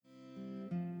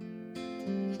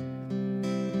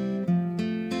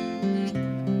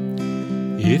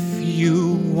If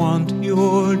you want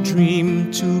your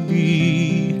dream to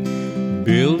be,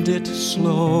 build it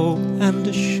slow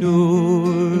and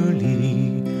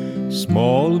surely.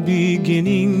 Small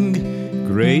beginning,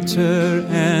 greater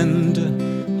end.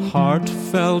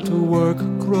 Heartfelt work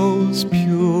grows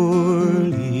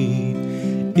purely.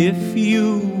 If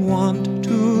you want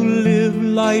to live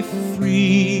life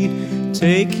free,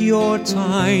 take your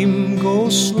time, go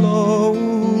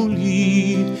slowly.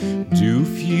 Do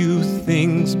few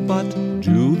things, but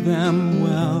do them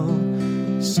well.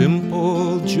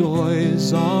 Simple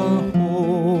joys are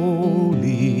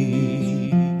holy.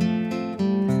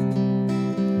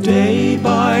 Day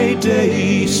by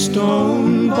day,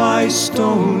 stone by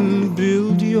stone,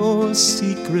 build your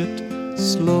secret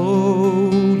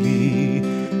slowly.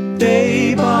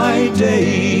 Day by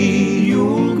day,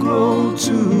 you'll grow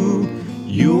too.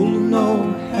 You'll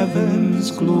know heaven's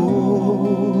glory.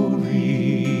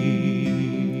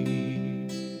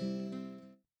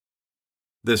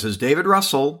 This is David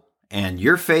Russell and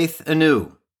Your Faith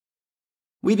Anew.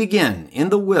 We begin in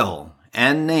the will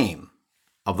and name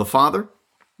of the Father,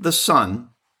 the Son,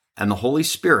 and the Holy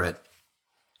Spirit.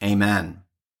 Amen.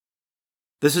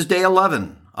 This is day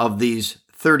 11 of these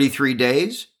 33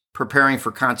 days preparing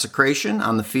for consecration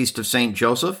on the Feast of St.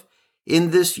 Joseph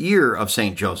in this year of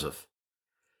St. Joseph.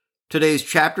 Today's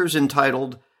chapter is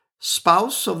entitled,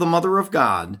 Spouse of the Mother of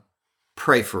God,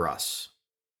 Pray for Us.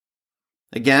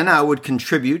 Again, I would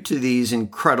contribute to these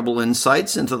incredible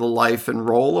insights into the life and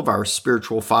role of our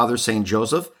spiritual father, St.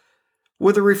 Joseph,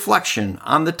 with a reflection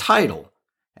on the title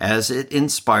as it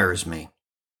inspires me.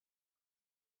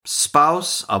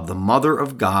 Spouse of the Mother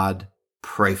of God,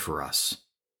 Pray for Us.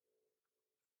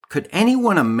 Could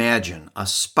anyone imagine a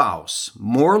spouse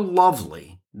more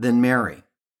lovely than Mary?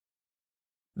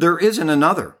 There isn't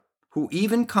another who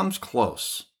even comes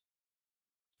close.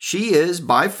 She is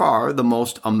by far the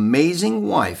most amazing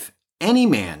wife any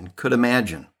man could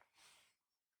imagine.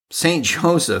 St.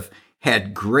 Joseph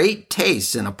had great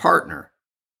taste in a partner,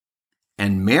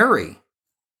 and Mary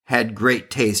had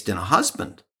great taste in a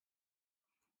husband.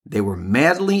 They were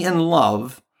madly in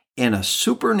love in a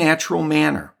supernatural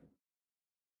manner.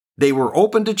 They were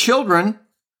open to children,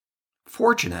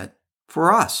 fortunate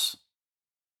for us.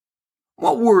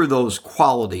 What were those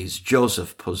qualities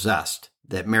Joseph possessed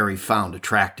that Mary found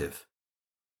attractive?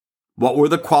 What were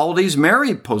the qualities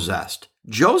Mary possessed,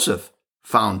 Joseph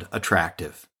found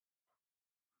attractive?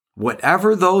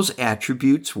 Whatever those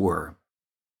attributes were,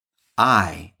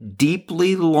 I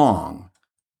deeply long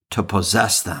to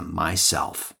possess them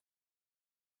myself.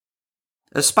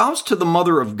 Espoused to the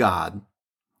Mother of God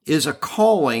is a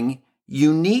calling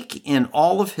unique in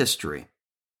all of history.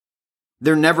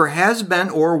 There never has been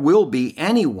or will be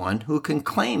anyone who can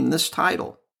claim this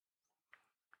title.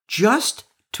 Just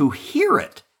to hear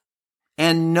it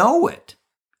and know it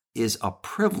is a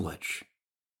privilege.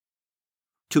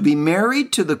 To be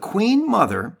married to the Queen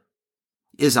Mother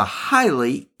is a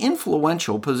highly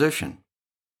influential position.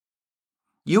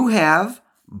 You have,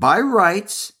 by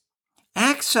rights,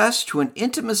 access to an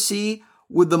intimacy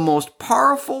with the most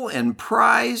powerful and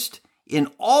prized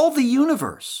in all the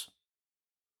universe.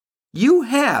 You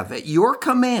have at your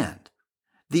command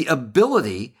the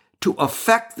ability to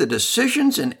affect the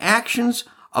decisions and actions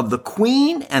of the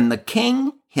Queen and the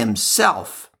King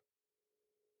himself.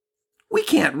 We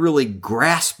can't really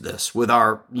grasp this with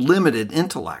our limited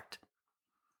intellect,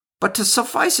 but to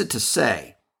suffice it to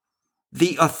say,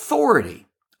 the authority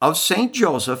of St.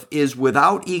 Joseph is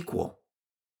without equal.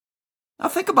 Now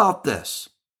think about this.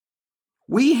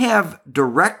 We have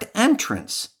direct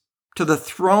entrance to the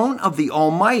throne of the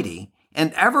Almighty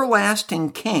and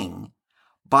everlasting King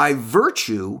by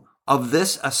virtue of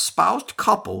this espoused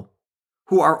couple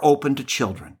who are open to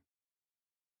children.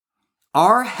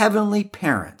 Our heavenly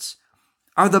parents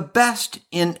are the best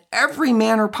in every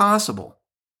manner possible.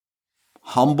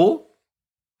 Humble,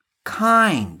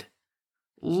 kind,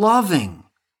 loving,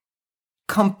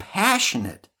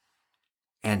 compassionate,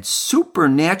 and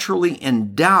supernaturally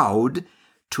endowed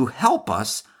to help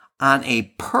us on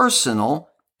a personal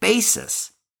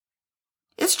basis.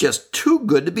 It's just too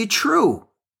good to be true.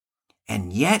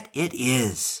 And yet it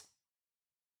is.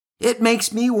 It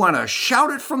makes me want to shout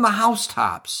it from the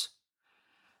housetops.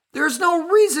 There's no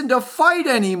reason to fight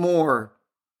anymore.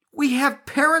 We have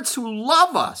parents who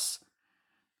love us.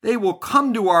 They will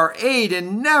come to our aid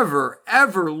and never,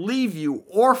 ever leave you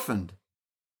orphaned.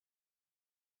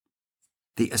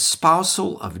 The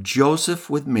espousal of Joseph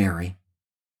with Mary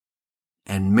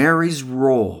and Mary's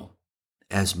role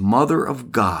as Mother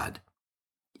of God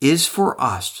is for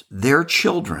us, their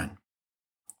children,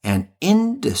 an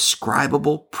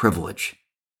indescribable privilege.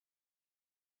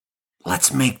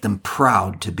 Let's make them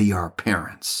proud to be our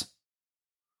parents.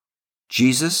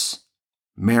 Jesus,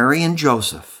 Mary, and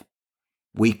Joseph,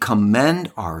 we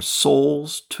commend our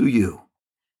souls to you.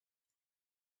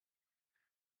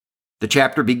 The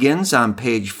chapter begins on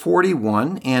page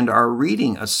 41, and our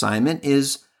reading assignment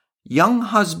is Young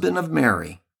Husband of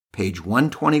Mary, page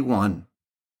 121.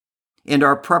 And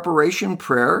our preparation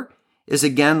prayer is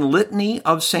again Litany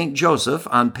of St. Joseph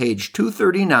on page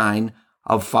 239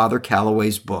 of Father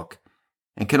Calloway's book,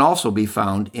 and can also be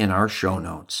found in our show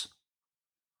notes.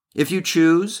 If you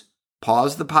choose,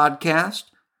 pause the podcast,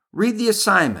 read the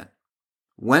assignment.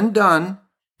 When done,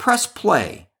 press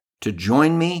play to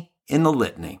join me in the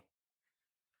litany.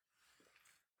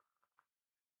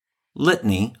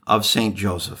 Litany of St.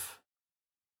 Joseph.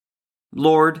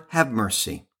 Lord, have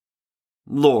mercy.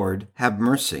 Lord, have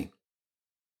mercy.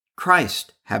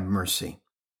 Christ, have mercy.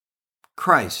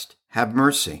 Christ, have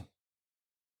mercy.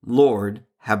 Lord,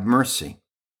 have mercy.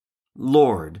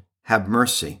 Lord, have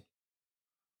mercy.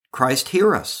 Christ,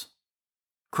 hear us.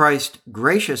 Christ,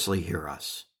 graciously hear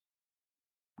us.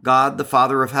 God, the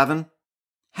Father of heaven,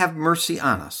 have mercy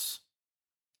on us.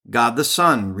 God, the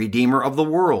Son, Redeemer of the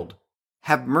world,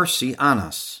 have mercy on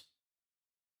us.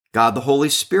 God, the Holy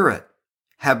Spirit,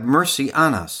 have mercy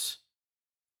on us.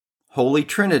 Holy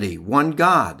Trinity, one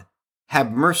God,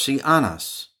 have mercy on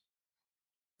us.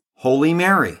 Holy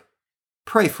Mary,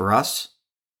 pray for us.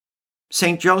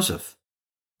 Saint Joseph,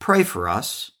 pray for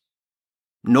us.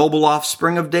 Noble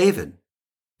offspring of David,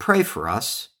 pray for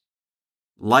us.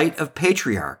 Light of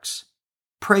patriarchs,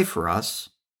 pray for us.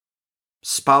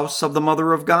 Spouse of the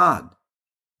Mother of God,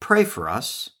 pray for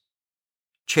us.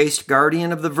 Chaste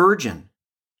guardian of the Virgin,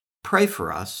 pray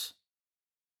for us.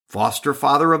 Foster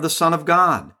father of the Son of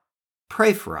God,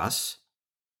 pray for us.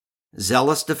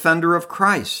 Zealous defender of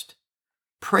Christ,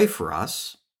 pray for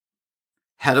us.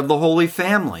 Head of the Holy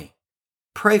Family,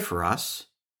 pray for us.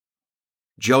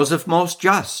 Joseph most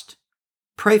just,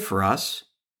 pray for us.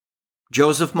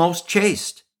 Joseph most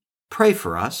chaste, pray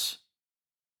for us.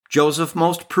 Joseph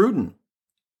most prudent,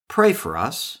 pray for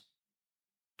us.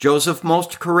 Joseph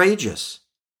most courageous,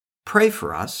 pray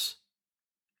for us.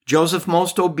 Joseph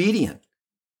most obedient,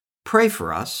 pray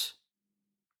for us.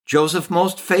 Joseph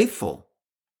most faithful,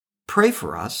 pray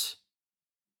for us.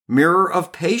 Mirror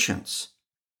of patience,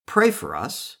 pray for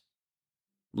us.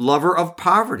 Lover of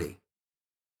poverty,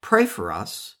 pray for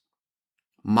us.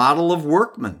 Model of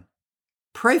workmen,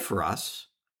 pray for us.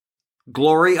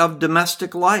 Glory of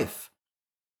domestic life,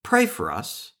 pray for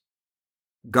us.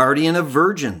 Guardian of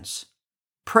virgins,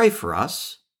 pray for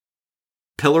us.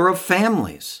 Pillar of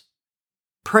families,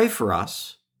 pray for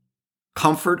us.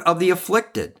 Comfort of the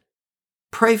afflicted,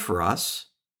 pray for us.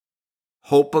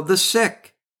 Hope of the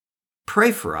sick,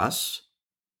 pray for us.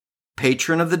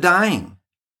 Patron of the dying,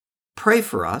 pray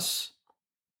for us.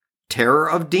 Terror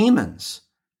of demons,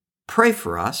 pray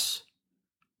for us.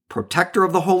 Protector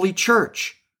of the Holy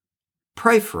Church,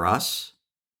 pray for us.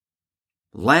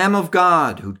 Lamb of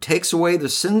God, who takes away the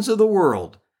sins of the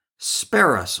world,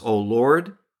 spare us, O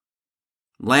Lord.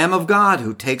 Lamb of God,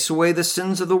 who takes away the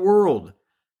sins of the world,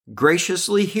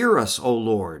 graciously hear us, O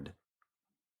Lord.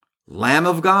 Lamb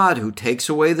of God, who takes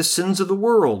away the sins of the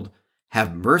world,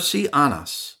 have mercy on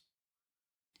us.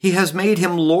 He has made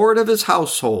him Lord of his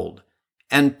household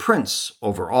and prince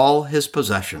over all his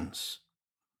possessions.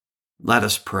 Let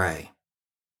us pray.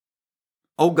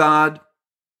 O God,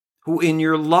 who in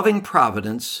your loving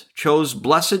providence chose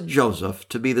blessed Joseph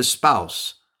to be the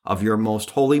spouse of your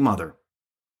most holy mother,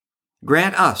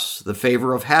 grant us the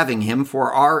favor of having him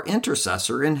for our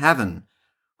intercessor in heaven,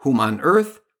 whom on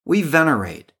earth we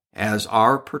venerate as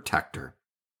our protector.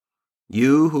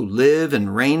 You who live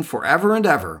and reign forever and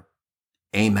ever.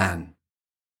 Amen.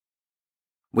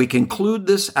 We conclude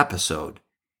this episode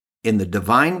in the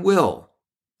divine will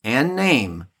and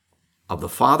name of the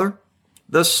Father,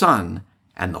 the Son,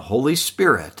 and the Holy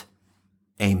Spirit.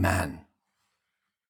 Amen.